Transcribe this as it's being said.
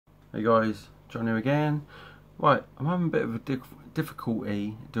Hey guys, John here again. Right, I'm having a bit of a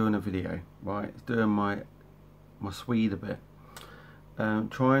difficulty doing a video. Right, it's doing my Swede a bit.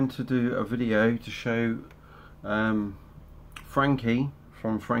 Trying to do a video to show Frankie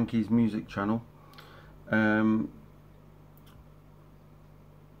from Frankie's music channel some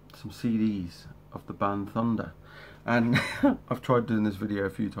CDs of the band Thunder, and I've tried doing this video a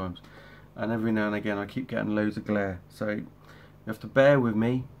few times, and every now and again I keep getting loads of glare, so you have to bear with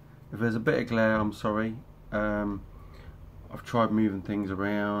me. If there's a bit of glare, I'm sorry. I've tried moving things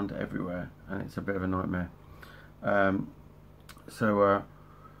around everywhere and it's a bit of a nightmare. I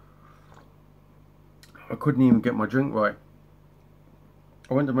couldn't even get my drink right.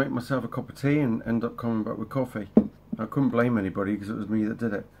 I went to make myself a cup of tea and ended up coming back with coffee. I couldn't blame anybody because it was me that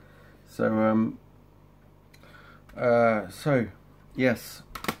did it. So yes,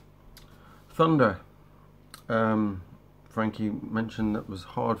 Thunder. Frankie mentioned that it was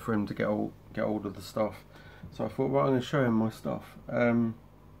hard for him to get hold of the stuff, so I thought, well, I'm going to show him my stuff. I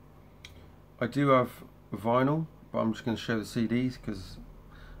do have vinyl, but I'm just going to show the CDs because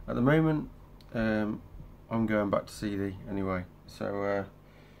at the moment I'm going back to CD anyway. So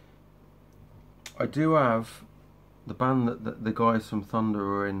I do have the band that the guys from Thunder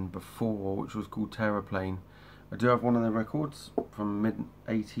were in before, which was called Terraplane. I do have one of their records from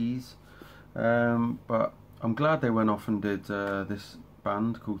mid-80s, but I'm glad they went off and did this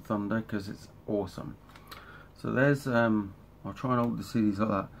band called Thunder because it's awesome. So there's, I'll try and hold the CDs like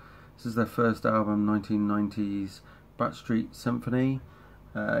that. This is their first album, 1990s, Backstreet Symphony.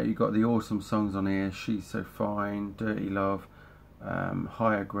 You got the awesome songs on here: She's So Fine, Dirty Love,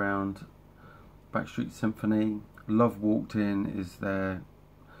 Higher Ground, Backstreet Symphony. Love Walked In is their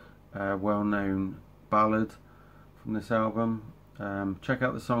well-known ballad from this album. Check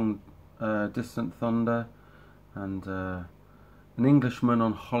out the song Distant Thunder, and An Englishman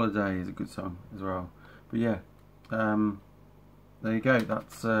on Holiday is a good song as well. But yeah, there you go,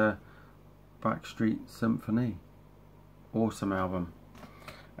 that's Backstreet Symphony. Awesome album.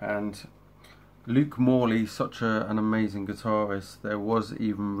 And Luke Morley, such an amazing guitarist. There was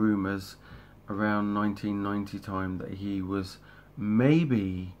even rumours around 1990 time that he was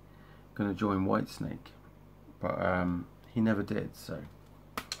maybe going to join Whitesnake, but he never did. So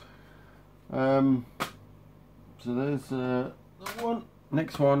there's that one.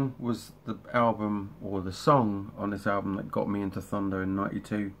 Next one was the album, or the song on this album that got me into Thunder in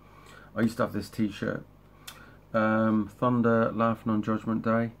 '92. I used to have this t-shirt, Thunder Laughing on Judgement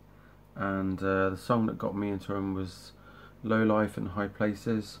Day, and the song that got me into him was Low Life and High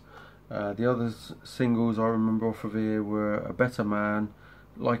Places. The other singles I remember off of here were A Better Man,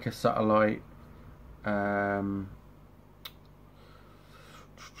 Like a Satellite,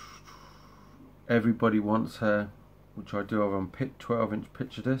 Everybody Wants Her, which I do have on 12-inch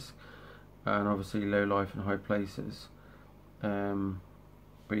picture disc, and obviously Low Life and High Places.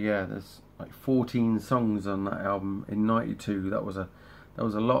 But yeah, there's like 14 songs on that album in '92. That was a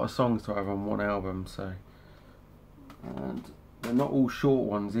lot of songs to have on one album. So, and they're not all short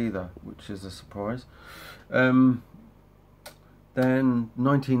ones either, which is a surprise. Then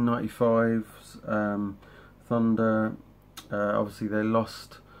 1995's Thunder. Obviously they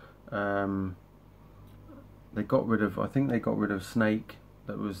lost. They got rid of, I think they got rid of Snake,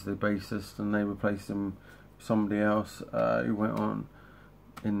 that was the bassist, and they replaced him with somebody else who went on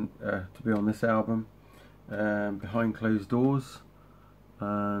to be on this album, Behind Closed Doors.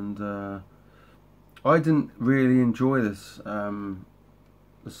 And I didn't really enjoy this, the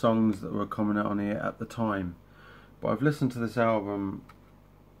songs that were coming out on here at the time, but I've listened to this album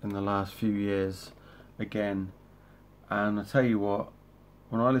in the last few years again, and I tell you what,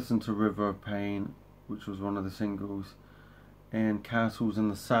 when I listened to River of Pain, which was one of the singles, and Castles in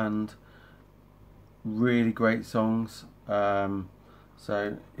the Sand, really great songs.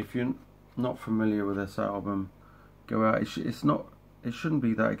 So if you're not familiar with this album, go out. It shouldn't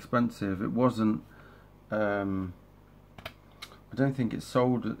be that expensive. It wasn't. I don't think it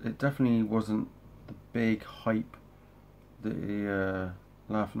sold. It definitely wasn't the big hype that the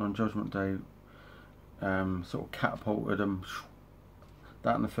Laughing on Judgement Day sort of catapulted them.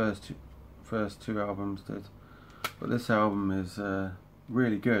 That and the first two albums did, but this album is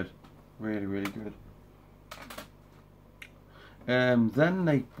really good, really good. Then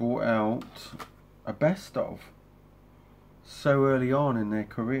they brought out a best of so early on in their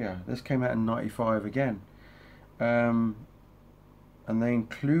career. This came out in '95 again, and they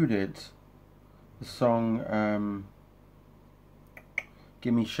included the song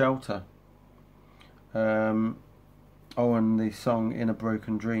Gimme Shelter. Oh, and the song In a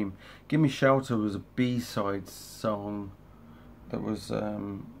Broken Dream. Gimme Shelter was a B-side song that was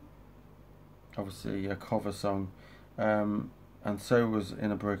obviously a cover song, and so was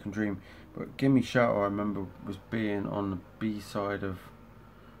In a Broken Dream. But Gimme Shelter, I remember, was being on the B-side of,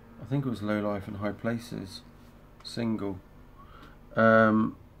 I think it was Low Life and High Places single.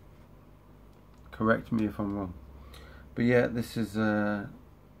 Correct me if I'm wrong. But yeah, this is a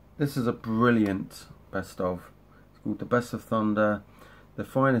brilliant best of. It's called The Best of Thunder, The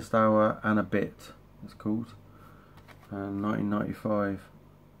Finest Hour and a Bit. It's called 1995.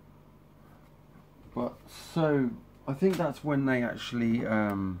 But so I think that's when they actually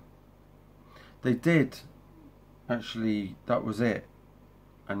they did actually, that was it,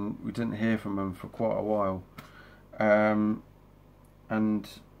 and we didn't hear from them for quite a while. And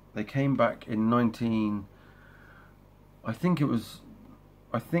they came back in I think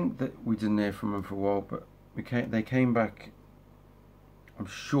that we didn't hear from them for a while, but they came back, I'm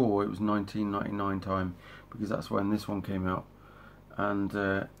sure it was 1999 time, because that's when this one came out,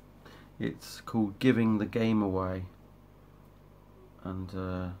 and it's called Giving the Game Away. And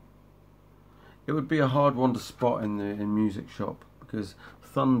it would be a hard one to spot in the music shop, because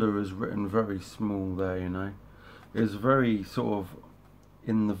Thunder is written very small there, you know. It's very sort of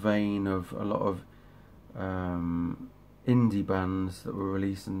in the vein of a lot of indie bands that were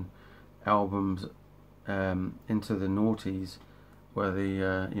releasing albums into the noughties, where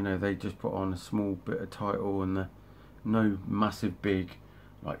you know, they just put on a small bit of title and no massive big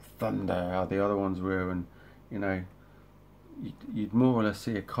like Thunder, how the other ones were, and you know, you'd more or less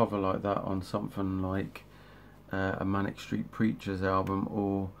see a cover like that on something like a Manic Street Preachers album,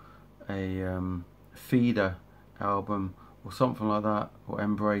 or a Feeder album, or something like that, or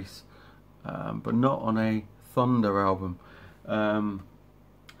Embrace, but not on a Thunder album. And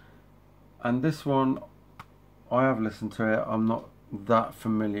this one, I have listened to it. I'm not that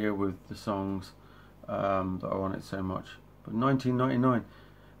familiar with the songs that are on it so much. But 1999,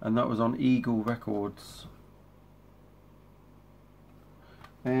 and that was on Eagle Records.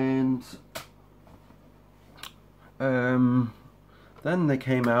 And then they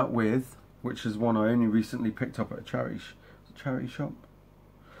came out with, which is one I only recently picked up at a charity shop,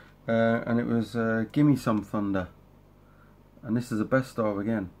 and it was Gimme Some Thunder, and this is a best of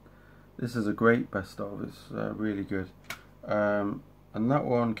again. This is a great best of. It's really good, and that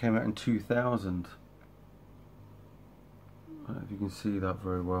one came out in 2000. I don't know if you can see that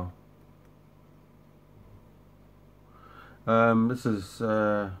very well. This has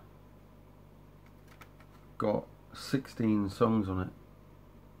got 16 songs on it.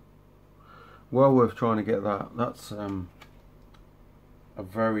 Well worth trying to get that. That's a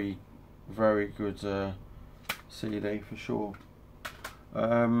very, very good CD for sure.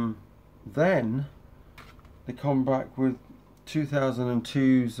 Then they come back with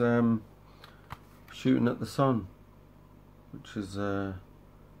 2002's Shooting at the Sun, which is I'm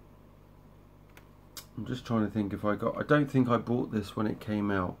just trying to think if I don't think I bought this when it came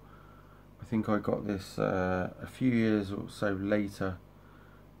out. I think I got this a few years or so later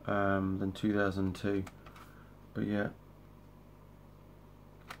than 2002. But yeah,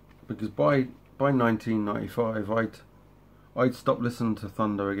 because by 1995 I'd stopped listening to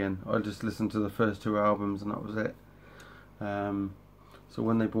Thunder again. I just listened to the first two albums and that was it. So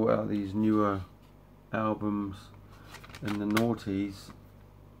when they brought out these newer albums in the noughties,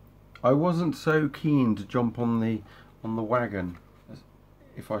 I wasn't so keen to jump on the wagon,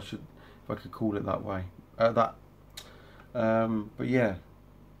 if I could call it that way. But yeah,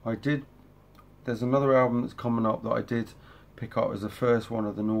 I did. There's another album that's coming up that I did pick up as the first one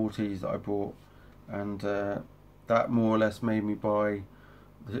of the noughties that I bought, and that more or less made me buy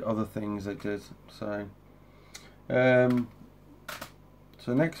the other things I did. So, so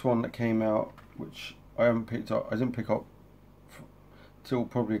the next one that came out, which I didn't pick up till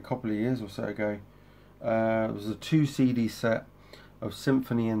probably a couple of years or so ago. It was a 2 CD set of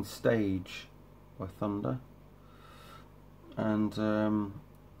Symphony and Stage by Thunder, and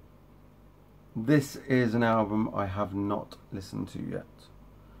this is an album I have not listened to yet.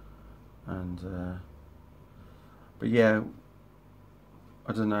 And but yeah,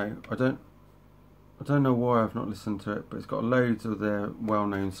 I don't know. I don't know why I've not listened to it, but it's got loads of their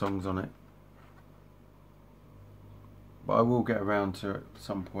well-known songs on it. But I will get around to it at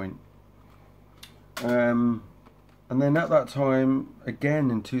some point. And then at that time, again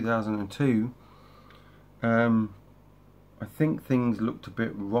in 2002, I think things looked a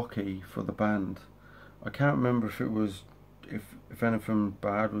bit rocky for the band. I can't remember if it was if anything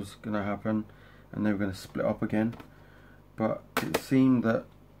bad was going to happen and they were going to split up again. But it seemed that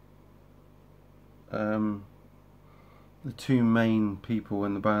the two main people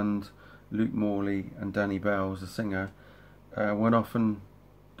in the band, Luke Morley and Danny Bells, the singer, went off and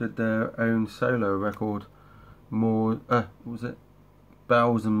did their own solo record, what was it?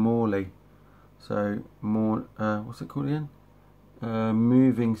 Bells and Morley. So what's it called again?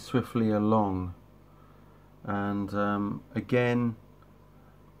 Moving Swiftly Along. And again,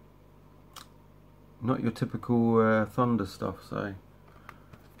 not your typical Thunder stuff. So,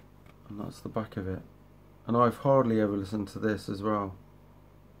 and that's the back of it. And I've hardly ever listened to this as well.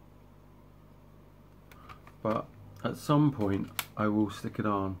 But at some point I will stick it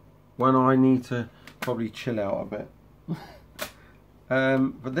on when I need to probably chill out a bit.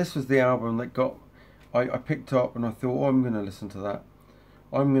 But this was the album that I picked up and I thought, oh, I'm going to listen to that.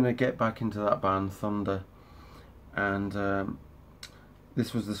 I'm going to get back into that band, Thunder. And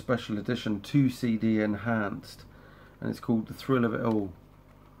this was the special edition 2 CD enhanced, and it's called The Thrill of It All.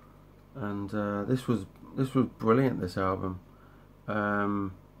 And this was brilliant, this album.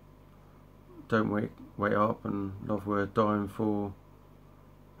 Don't Wait Up and Love Worth Dying For.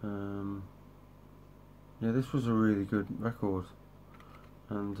 Yeah, this was a really good record.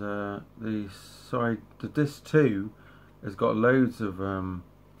 And the disc 2 has got loads of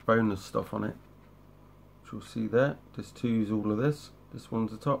bonus stuff on it, which you'll see there. Disc 2 is all of this. This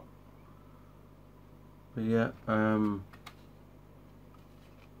one's the top. But yeah,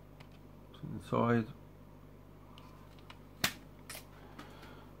 inside.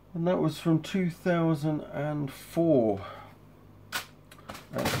 And that was from 2004.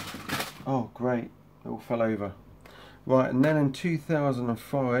 Oh great, it all fell over. Right, and then in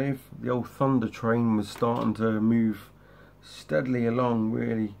 2005 the old Thunder train was starting to move steadily along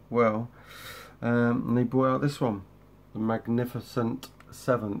really well, and they brought out this one, the Magnificent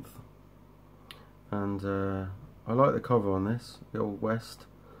Seventh. And I like the cover on this, the Old West.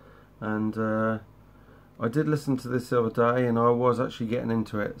 And I did listen to this the other day and I was actually getting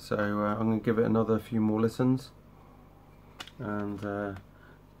into it, so I'm going to give it another few more listens. And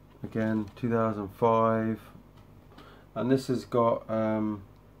again, 2005, and this has got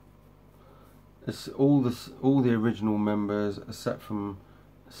it's all the original members except from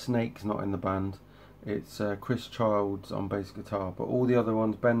Snake's not in the band. It's Chris Childs on bass guitar, but all the other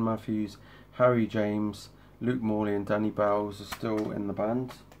ones, Ben Matthews, Harry James, Luke Morley and Danny Bowles, are still in the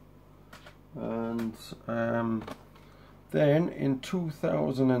band. And then in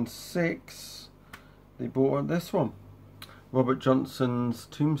 2006 they brought out this one, Robert Johnson's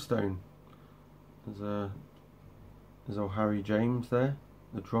Tombstone. There's old Harry James there,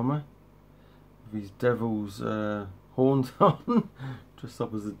 the drummer, with his devil's horns on, dressed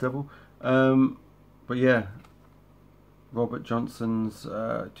up as a devil. But yeah, Robert Johnson's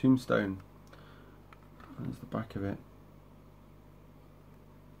Tombstone. There's the back of it.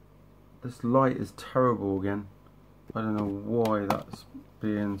 This light is terrible again. I don't know why that's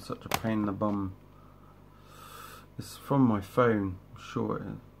being such a pain in the bum. It's from my phone, I'm sure it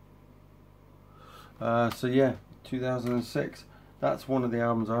is. So yeah, 2006. That's one of the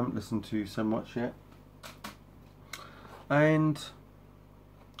albums I haven't listened to so much yet. And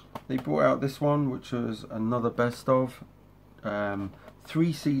they brought out this one, which was another best of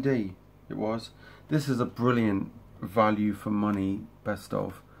 3 CD it was. This is a brilliant value for money best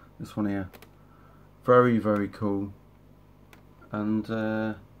of, this one here. Very, very cool. And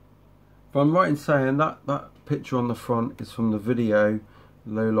if I'm right in saying that picture on the front is from the video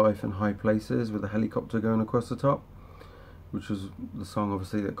Low Life and High Places with a helicopter going across the top, which was the song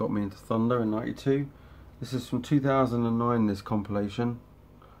obviously that got me into Thunder in '92. This is from 2009, this compilation,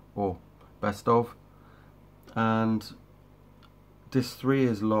 or best of. And disc 3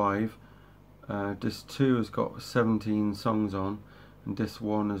 is live. Disc 2 has got 17 songs on, and disc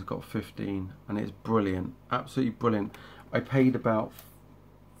 1 has got 15, and it's brilliant, absolutely brilliant. I paid about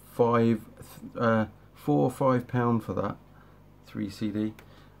 £4 or £5 for that 3 CD.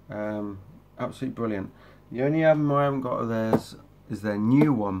 Absolutely brilliant. The only album I haven't got of theirs is their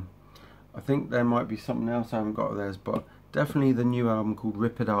new one. I think there might be something else I haven't got of theirs, but definitely the new album called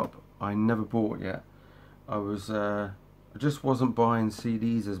Rip It Up. I never bought yet. I just wasn't buying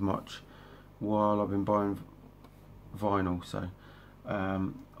CDs as much while I've been buying vinyl, so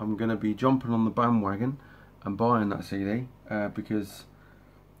I'm going to be jumping on the bandwagon and buying that CD, because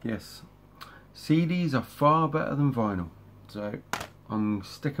yes, CDs are far better than vinyl, so I'm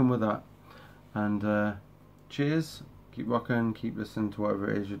sticking with that. And cheers, keep rocking, keep listening to whatever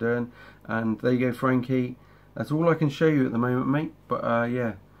it is you're doing. And there you go, Frankie, that's all I can show you at the moment, mate. But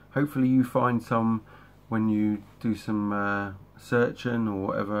yeah, hopefully you find some when you do some searching or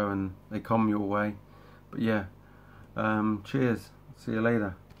whatever and they come your way. But yeah, cheers, see you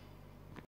later.